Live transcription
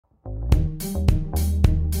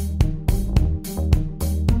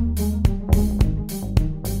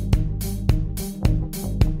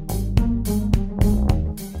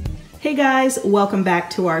Hey guys, welcome back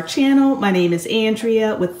to our channel. My name is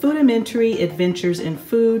Andrea with Foodimentary Adventures in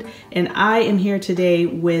Food, and I am here today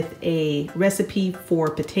with a recipe for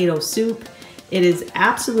potato soup. It is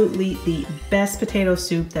absolutely the best potato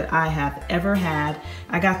soup that I have ever had.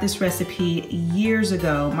 I got this recipe years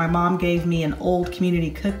ago. My mom gave me an old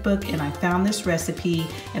community cookbook and I found this recipe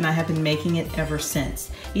and I have been making it ever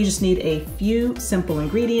since. You just need a few simple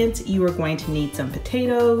ingredients. You are going to need some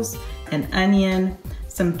potatoes, an onion,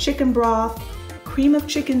 some chicken broth, cream of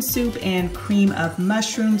chicken soup and cream of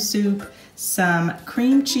mushroom soup, some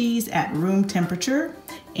cream cheese at room temperature,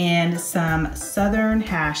 and some southern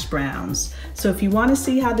hash browns. So if you want to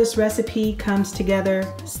see how this recipe comes together,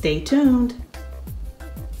 stay tuned.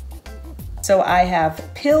 So I have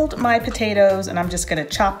peeled my potatoes and I'm just gonna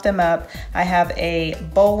chop them up. I have a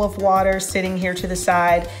bowl of water sitting here to the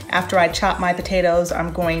side. After I chop my potatoes,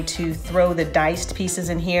 I'm going to throw the diced pieces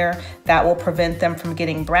in here. That will prevent them from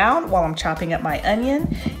getting brown while I'm chopping up my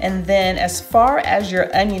onion. And then as far as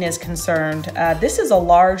your onion is concerned, this is a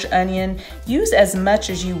large onion. Use as much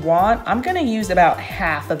as you want. I'm gonna use about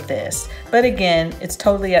half of this, but again, it's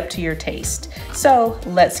totally up to your taste. So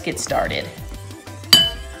let's get started.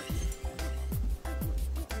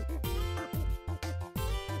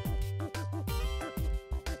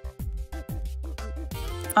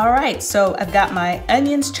 All right, so I've got my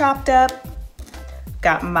onions chopped up,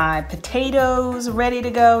 got my potatoes ready to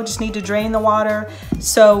go, just need to drain the water.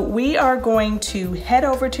 So we are going to head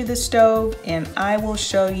over to the stove and I will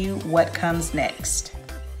show you what comes next.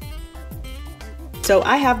 So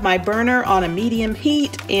I have my burner on a medium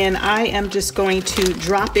heat and I am just going to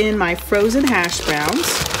drop in my frozen hash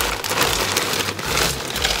browns.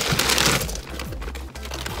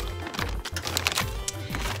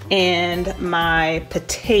 And my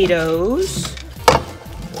potatoes.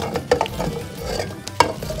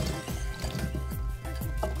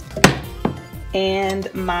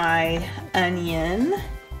 And my onion.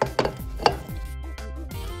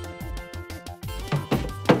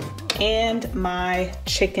 And my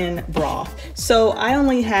chicken broth. So I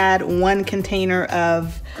only had one container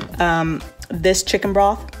of this chicken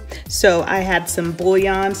broth. So I had some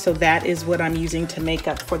bouillon, so that is what I'm using to make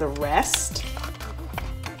up for the rest.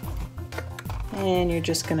 And you're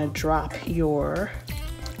just gonna drop your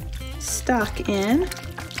stock in.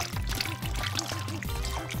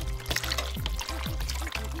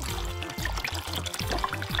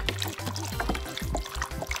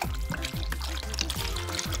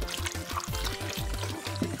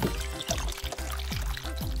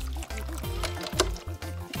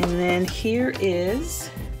 And then here is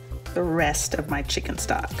the rest of my chicken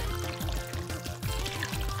stock.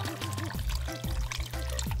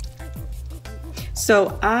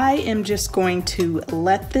 So I am just going to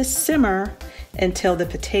let this simmer until the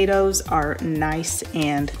potatoes are nice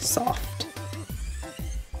and soft.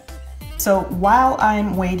 So while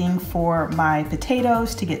I'm waiting for my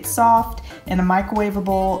potatoes to get soft, in a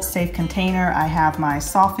microwavable safe container, I have my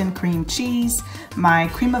softened cream cheese, my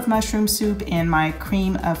cream of mushroom soup, and my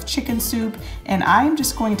cream of chicken soup. And I'm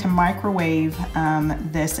just going to microwave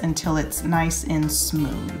this until it's nice and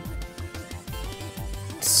smooth.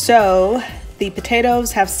 So the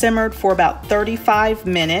potatoes have simmered for about 35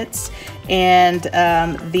 minutes and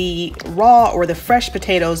the raw or the fresh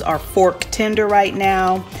potatoes are fork tender right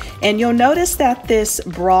now. And you'll notice that this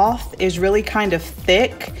broth is really kind of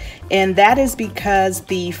thick, and that is because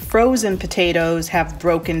the frozen potatoes have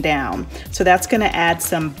broken down. So that's gonna add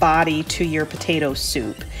some body to your potato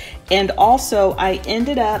soup. And also I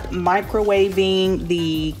ended up microwaving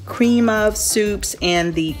the cream of soups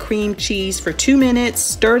and the cream cheese for 2 minutes,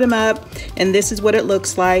 stirred them up, and this is what it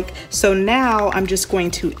looks like. So now I'm just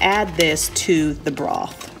going to add this to the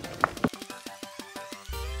broth.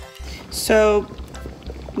 So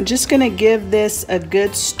I'm just gonna give this a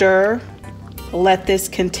good stir. Let this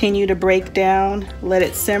continue to break down. Let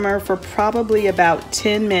it simmer for probably about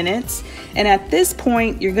 10 minutes. And at this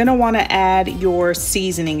point, you're gonna wanna add your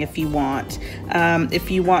seasoning if you want. If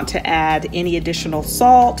you want to add any additional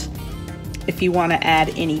salt, if you wanna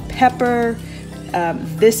add any pepper,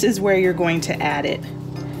 this is where you're going to add it.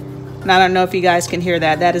 And I don't know if you guys can hear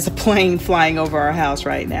that. That is a plane flying over our house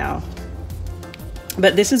right now.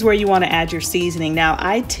 But this is where you want to add your seasoning. Now,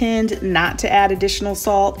 I tend not to add additional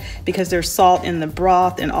salt because there's salt in the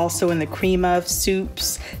broth and also in the cream of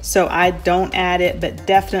soups. So I don't add it, but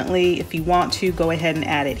definitely if you want to, go ahead and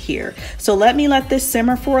add it here. So let me let this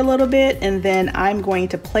simmer for a little bit and then I'm going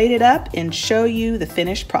to plate it up and show you the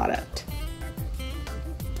finished product.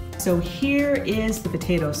 So here is the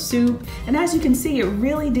potato soup. And as you can see, it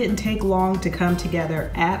really didn't take long to come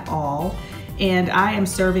together at all. And I am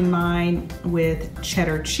serving mine with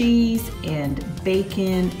cheddar cheese and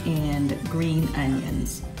bacon and green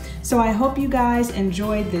onions. So I hope you guys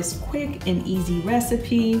enjoyed this quick and easy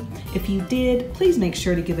recipe. If you did, please make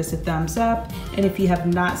sure to give us a thumbs up. And if you have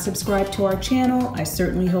not subscribed to our channel, I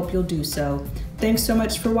certainly hope you'll do so. Thanks so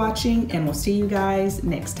much for watching, and we'll see you guys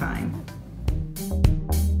next time.